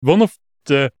One of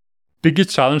the biggest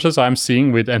challenges I'm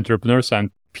seeing with entrepreneurs and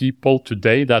people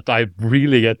today that I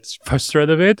really get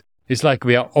frustrated with is like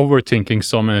we are overthinking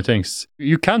so many things.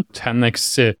 You can't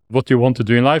 10x what you want to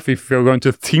do in life if you're going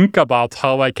to think about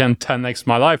how I can 10x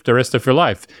my life the rest of your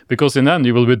life, because in the end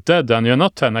you will be dead and you're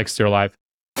not 10x your life.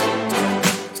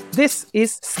 This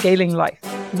is Scaling Life.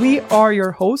 We are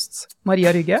your hosts,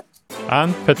 Maria Rygge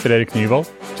and Petter Erik Nyvold.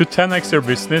 To 10x your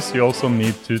business, you also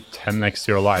need to 10x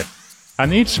your life.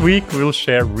 And each week we'll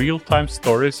share real-time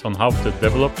stories on how to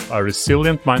develop a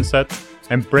resilient mindset,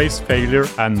 embrace failure,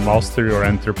 and master your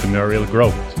entrepreneurial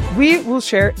growth. We will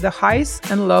share the highs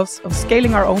and lows of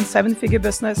scaling our own 7-figure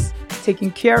business,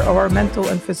 taking care of our mental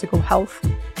and physical health,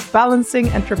 balancing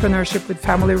entrepreneurship with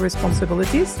family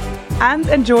responsibilities, and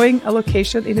enjoying a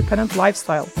location-independent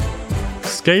lifestyle.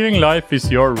 Scaling Life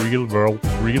is your real-world,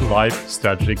 real-life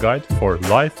strategy guide for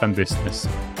life and business.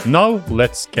 Now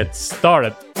let's get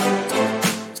started.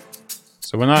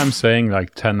 So when I'm saying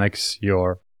like 10x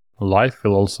your life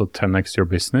will also 10x your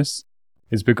business,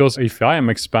 it's because if I am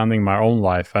expanding my own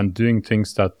life and doing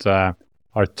things that are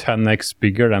 10x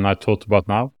bigger than I thought about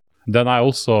now, then I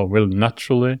also will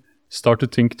naturally start to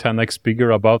think 10x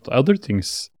bigger about other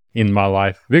things in my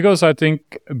life. Because I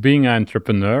think being an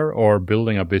entrepreneur or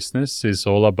building a business is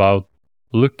all about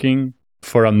looking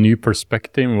for a new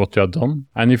perspective in what you have done.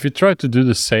 And if you try to do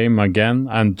the same again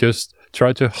and just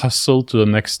try to hustle to the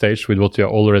next stage with what you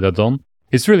have already done,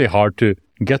 it's really hard to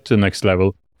get to the next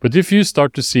level. But if you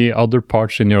start to see other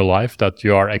parts in your life that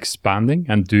you are expanding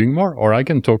and doing more, or I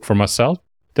can talk for myself,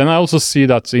 then I also see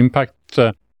that impact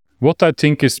what I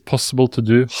think is possible to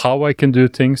do, how I can do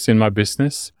things in my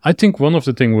business. I think one of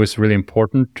the things was really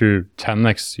important to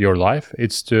 10x your life,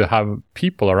 it's to have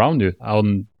people around you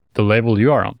on the level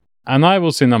you are on. And I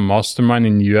was in a mastermind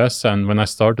in the US, and when I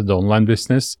started the online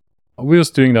business, we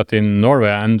was doing that in Norway,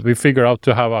 and we figured out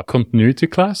to have a continuity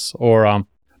class or a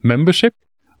membership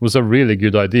was a really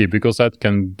good idea because that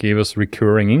can give us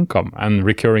recurring income, and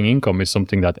recurring income is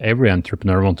something that every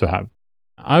entrepreneur wants to have.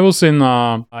 I was in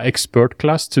an expert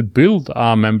class to build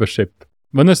a membership.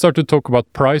 When I started to talk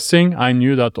about pricing, I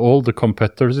knew that all the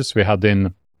competitors we had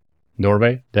in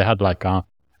Norway, they had like a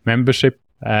membership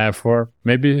for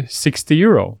maybe 60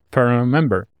 euro per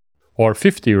member or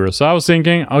 50 euros. So I was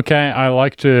thinking, okay, I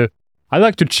like to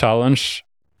challenge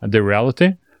the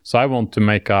reality. So I want to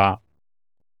make a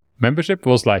membership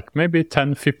was like maybe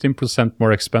 10-15%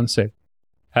 more expensive.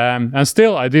 And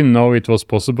still, I didn't know it was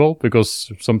possible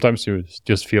because sometimes you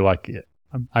just feel like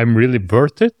I'm really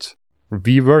worth it.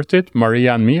 We worth it.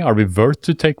 Maria and me, are we worth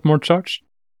to take more charge?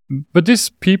 But these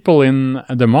people in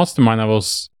the mastermind I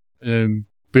was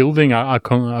building a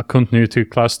continuity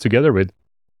class together with,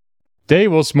 they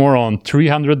was more on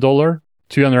 $300, $250,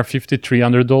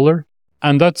 $300.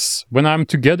 And that's when I'm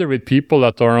together with people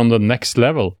that are on the next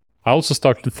level, I also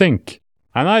start to think.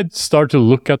 And I start to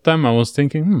look at them. I was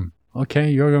thinking, okay,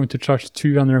 you're going to charge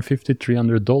 $250,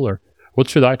 $300. What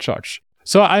should I charge?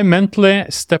 So I mentally,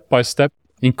 step by step,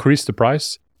 increased the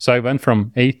price. So I went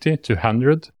from 80 to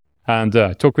 100 and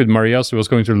talked with Maria, so I was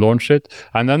going to launch it.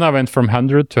 And then I went from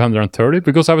 100 to 130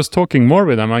 because I was talking more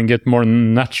with them and get more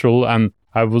natural. And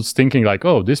I was thinking like,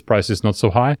 oh, this price is not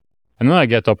so high. And then I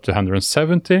get up to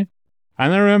 170.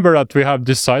 And I remember that we have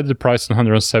decided the price on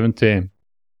 170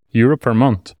 euro per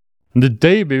month. And the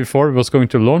day before we was going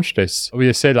to launch this,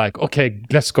 we said like, okay,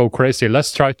 let's go crazy.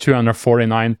 Let's try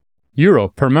 249 euro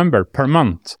per member per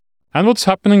month. And what's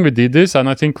happening, we did this, and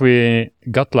I think we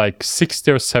got like 60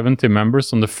 or 70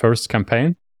 members on the first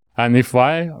campaign. And if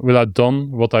I will have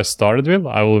done what I started with,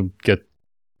 I will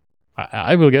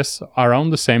guess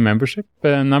around the same membership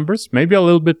numbers, maybe a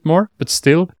little bit more, but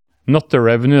still not the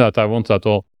revenue that I want at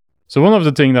all. So one of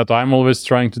the things that I'm always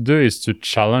trying to do is to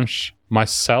challenge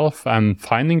myself and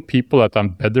finding people that are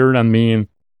better than me in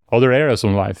other areas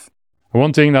of life.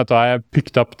 One thing that I have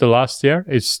picked up the last year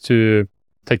is to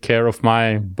take care of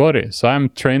my body. So I'm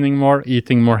training more,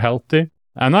 eating more healthy,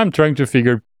 and I'm trying to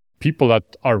figure people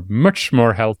that are much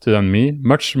more healthy than me,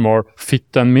 much more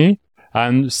fit than me,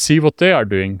 and see what they are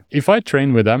doing. If I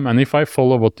train with them and if I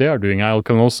follow what they are doing, I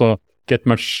can also get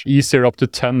much easier up to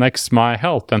 10x my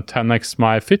health and 10x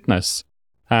my fitness.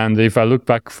 And if I look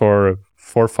back for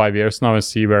 4 or 5 years now and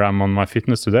see where I'm on my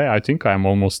fitness today, I think I'm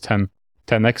almost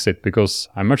 10x it because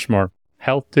I'm much more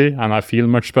healthy and I feel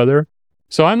much better.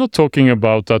 So I'm not talking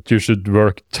about that you should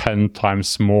work 10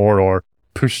 times more or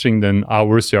pushing the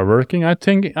hours you're working.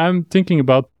 I'm thinking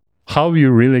about how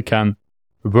you really can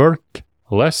work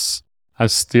less and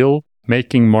still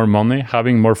making more money,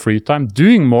 having more free time,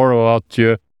 doing more of what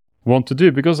you want to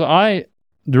do. Because the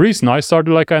reason I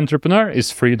started like an entrepreneur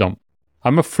is freedom.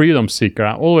 I'm a freedom seeker.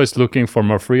 I'm always looking for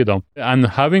more freedom. And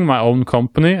having my own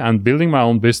company and building my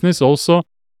own business also,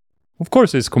 of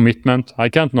course, is commitment. I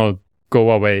can't not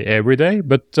go away every day,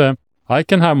 but I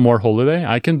can have more holiday.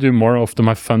 I can do more of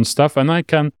my fun stuff, and I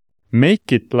can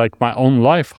make it like my own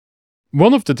life.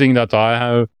 One of the things that I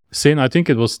have seen, I think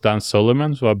it was Dan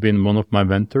Solomon, who have been one of my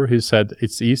mentors. He said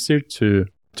it's easier to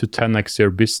 10x your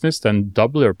business than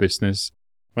double your business.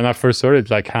 When I first heard it,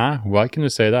 like, why can you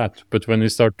say that? But when you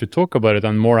start to talk about it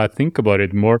and more I think about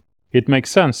it, more it makes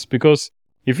sense. Because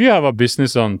if you have a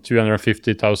business on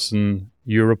 250,000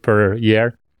 euro per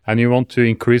year and you want to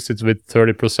increase it with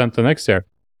 30% the next year,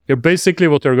 you're basically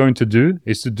what you're going to do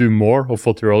is to do more of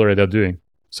what you're already doing.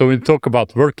 So when you talk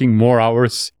about working more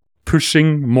hours,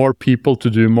 pushing more people to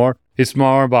do more, it's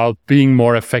more about being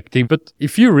more effective. But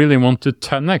if you really want to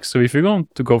 10x, so if you're going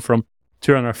to go from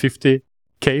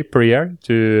 250K per year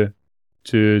to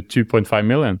 2.5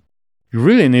 million, you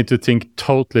really need to think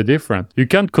totally different. You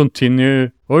can't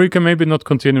continue, or you can maybe not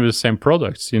continue with the same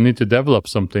products. You need to develop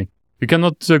something. You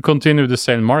cannot continue the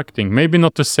same marketing, maybe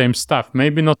not the same stuff,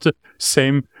 maybe not the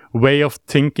same way of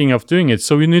thinking of doing it.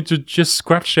 So you need to just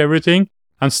scratch everything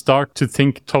and start to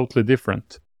think totally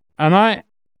different. And I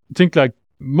think like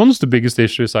one of the biggest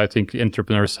issues I think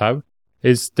entrepreneurs have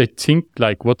is they think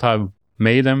like what have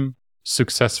made them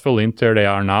successful into they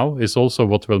are now is also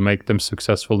what will make them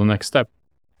successful the next step.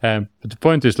 But the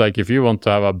point is like if you want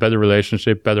to have a better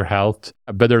relationship, better health,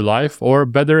 a better life, or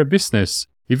better business,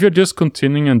 if you're just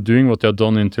continuing and doing what you've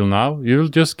done until now, you'll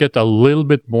just get a little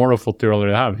bit more of what you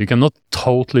already have. You cannot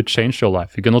totally change your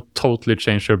life. You cannot totally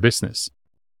change your business.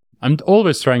 I'm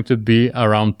always trying to be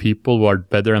around people who are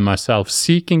better than myself,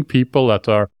 seeking people that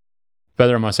are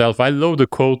better than myself. I love the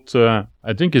quote,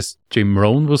 I think it's Jim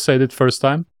Rohn who said it first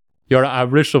time. You're the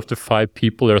average of the 5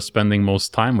 people you're spending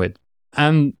most time with.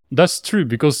 And that's true,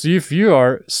 because if you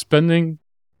are spending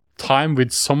time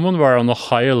with someone who are on a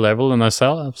higher level than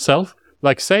myself,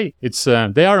 like say, it's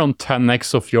they are on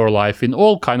 10x of your life in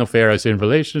all kind of areas, in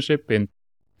relationship, in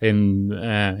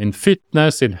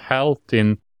fitness, in health,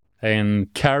 in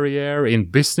career, in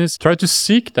business. Try to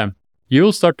seek them.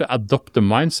 You'll start to adopt the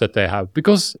mindset they have,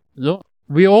 because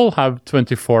we all have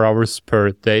 24 hours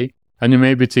per day. And you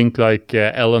maybe think like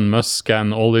Elon Musk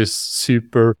and all these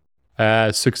super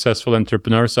successful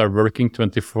entrepreneurs are working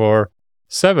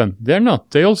 24/7. They're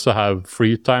not. They also have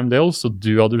free time. They also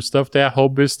do other stuff. They have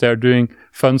hobbies. They're doing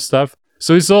fun stuff.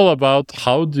 So it's all about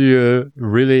how do you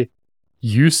really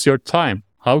use your time?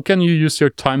 How can you use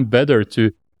your time better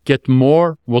to get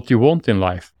more what you want in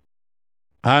life?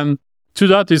 And to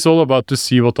that is all about to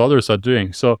see what others are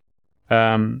doing. So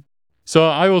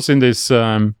I was in this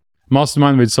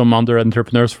mastermind with some other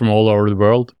entrepreneurs from all over the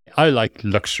world. I like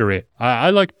luxury. I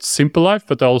like simple life,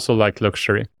 but I also like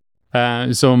luxury.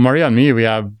 So Maria and me, we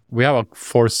have a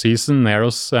 4 season near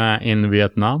us in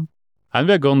Vietnam, and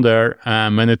we have gone there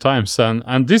many times.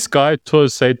 And this guy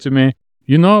said to me,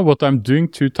 you know what I'm doing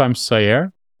 2 times a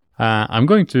year? I'm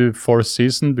going to 4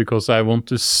 seasons because I want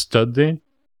to study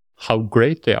how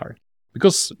great they are.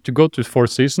 Because to go to 4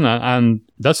 seasons, and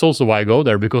that's also why I go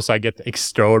there, because I get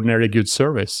extraordinary good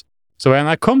service. So when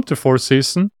I come to 4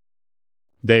 seasons,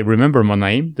 they remember my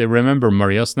name, they remember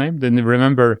Maria's name, they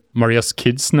remember Maria's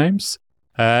kids' names,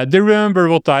 they remember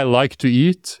what I like to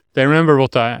eat, they remember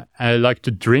what I like to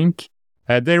drink,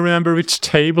 they remember which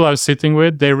table I was sitting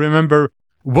with, they remember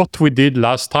what we did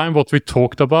last time, what we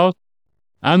talked about.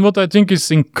 And what I think is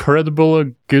incredible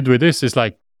good with this is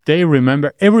like they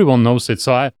remember, everyone knows it.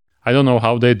 So I don't know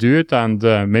how they do it, and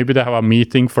maybe they have a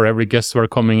meeting for every guest who are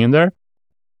coming in there.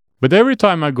 But every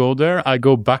time I go there, I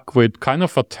go back with kind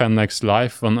of a 10x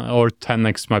life or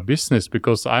 10x my business,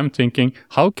 because I'm thinking,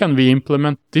 how can we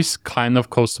implement this kind of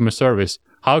customer service?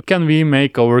 How can we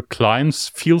make our clients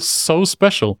feel so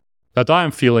special that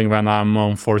I'm feeling when I'm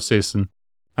on 4 seasons?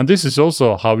 And this is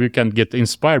also how you can get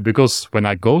inspired, because when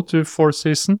I go to 4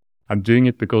 seasons, I'm doing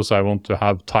it because I want to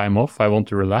have time off. I want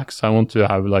to relax. I want to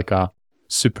have like a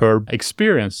superb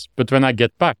experience. But when I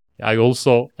get back, I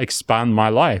also expand my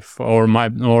life or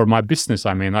my business.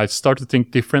 I mean, I start to think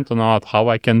different about how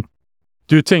I can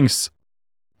do things.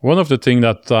 One of the things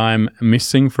that I'm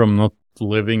missing from not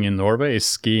living in Norway is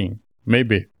skiing.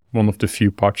 Maybe one of the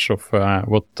few parts of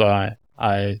what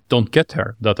I don't get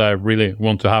here that I really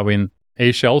want to have in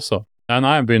Asia also. And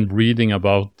I've been reading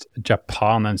about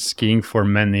Japan and skiing for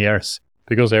many years,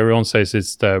 because everyone says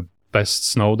it's the best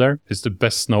snow there. It's the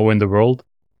best snow in the world.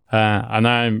 And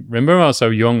I remember when I was so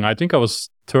young, I think I was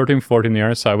 13, 14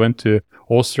 years, I went to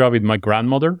Austria with my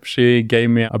grandmother. She gave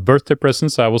me a birthday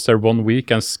present, so I was there 1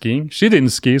 week and skiing. She didn't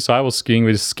ski, so I was skiing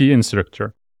with a ski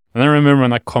instructor. And I remember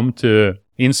when I come to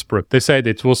Innsbruck. They said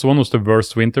it was one of the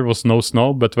worst winter, was no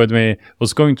snow, but when we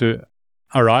was going to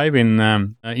arrive in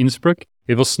Innsbruck,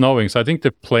 it was snowing. So I think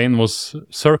the plane was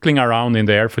circling around in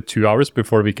the air for 2 hours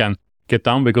before we can get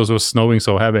down because it was snowing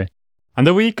so heavy. And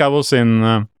the week I was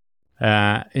in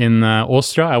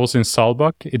Austria, I was in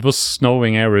Saalbach. It was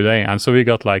snowing every day, and so we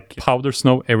got like powder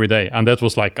snow every day, and that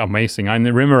was like amazing. I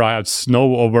remember I had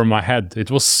snow over my head.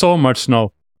 It was so much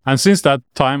snow, and since that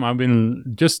time I've been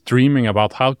just dreaming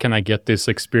about how can I get this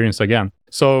experience again.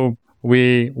 So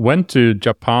we went to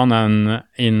Japan and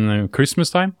in Christmas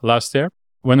time last year.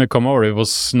 When I come over, it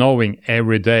was snowing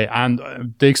every day, and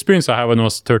the experience I had when I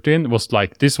was 13 was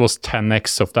like this was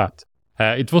 10x of that.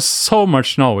 It was so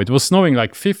much snow. It was snowing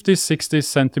like 50, 60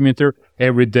 centimeter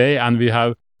every day, and we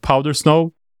have powder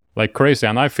snow like crazy.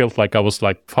 And I felt like I was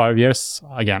like 5 years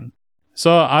again.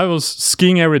 So I was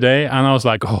skiing every day, and I was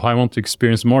like, oh, I want to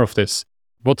experience more of this.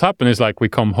 What happened is like we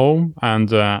come home,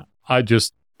 and I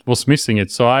just was missing it.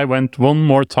 So I went one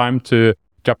more time to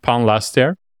Japan last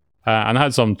year, and I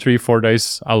had some 3-4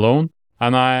 days alone.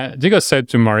 And I think I said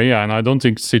to Maria, and I don't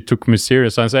think she took me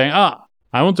serious, I'm saying,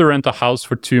 I want to rent a house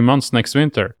for 2 months next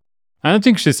winter. And I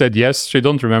think she said yes. She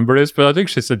don't remember this, but I think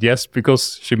she said yes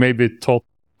because she maybe thought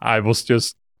I was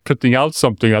just putting out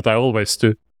something that I always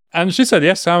do. And she said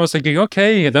yes. I was thinking,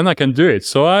 okay, then I can do it.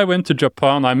 So I went to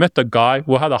Japan. I met a guy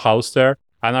who had a house there,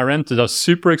 and I rented a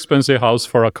super expensive house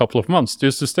for a couple of months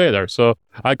just to stay there. So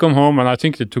I come home, and I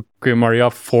think it took Maria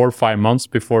 4 or 5 months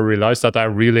before I realized that I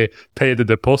really paid the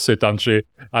deposit,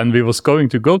 and we was going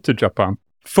to go to Japan.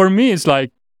 For me, it's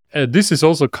like, this is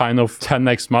also kind of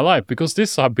 10x my life, because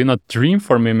this has been a dream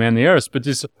for me many years. But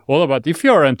it's all about, if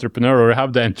you're an entrepreneur or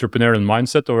have the entrepreneurial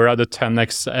mindset or have the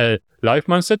 10x life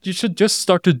mindset, you should just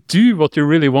start to do what you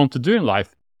really want to do in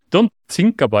life. Don't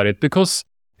think about it, because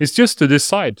it's just to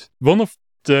decide. One of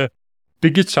the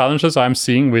biggest challenges I'm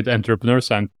seeing with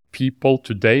entrepreneurs and people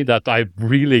today that I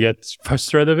really get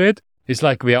frustrated with is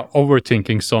like we are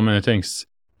overthinking so many things.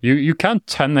 You can't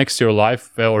 10x your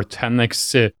life or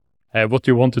 10x what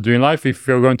you want to do in life if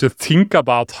you're going to think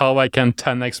about how I can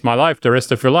 10x my life the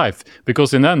rest of your life,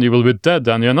 because in the end you will be dead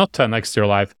and you're not 10x your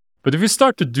life. But if you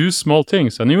start to do small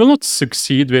things, and you will not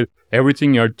succeed with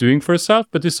everything you're doing for yourself,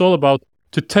 but it's all about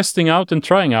to testing out and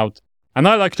trying out. And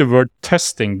I like the word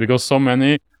testing, because so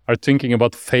many are thinking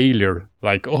about failure,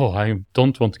 like, oh, I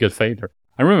don't want to get failure.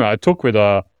 I remember I talked with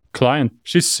a client.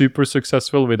 She's super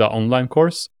successful with an online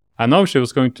course, and now she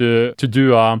was going to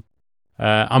do a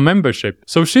membership.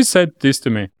 So she said this to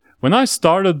me: when I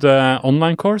started the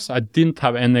online course, I didn't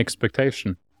have any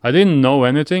expectation. I didn't know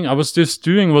anything. I was just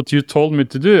doing what you told me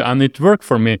to do, and it worked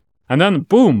for me. And then,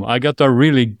 boom, I got a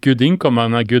really good income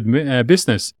and a good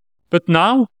business. But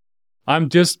now I'm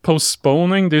just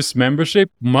postponing this membership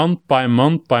month by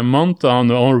month by month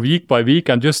or week by week,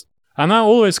 and I'm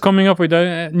always coming up with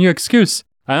a new excuse.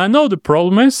 And I know the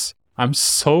problem is I'm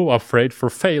so afraid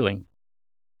for failing,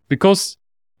 because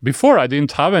before I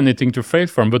didn't have anything to fail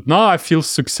from, but now I feel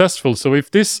successful. So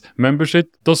if this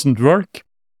membership doesn't work,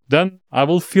 then I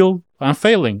will feel I'm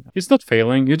failing. It's not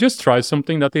failing. You just tried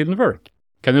something that didn't work.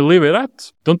 Can you live with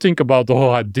that? Don't think about,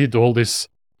 oh, I did all this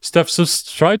stuff. So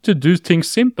try to do things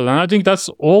simple. And I think that's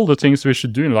all the things we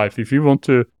should do in life. If you want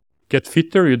to get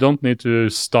fitter, you don't need to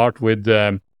start with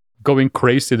going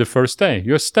crazy the first day.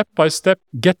 You're step by step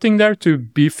getting there to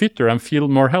be fitter and feel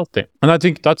more healthy. And I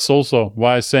think that's also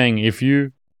why I'm saying, if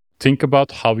you think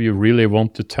about how you really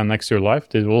want to 10x your life,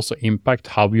 it will also impact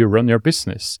how you run your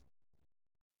business.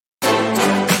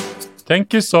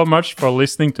 Thank you so much for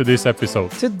listening to this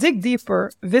episode. To dig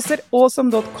deeper, visit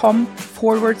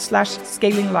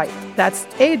awesome.com/scalinglife. That's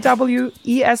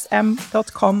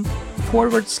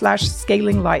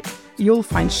awesm.com/scalinglife. You'll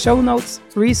find show notes,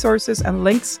 resources, and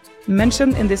links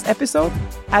mentioned in this episode,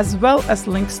 as well as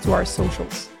links to our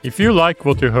socials. If you like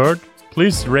what you heard,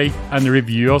 please rate and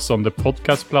review us on the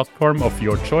podcast platform of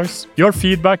your choice. Your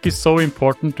feedback is so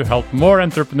important to help more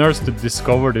entrepreneurs to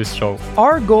discover this show.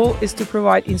 Our goal is to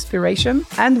provide inspiration,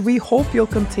 and we hope you'll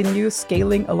continue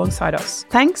scaling alongside us.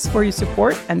 Thanks for your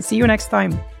support, and see you next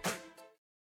time.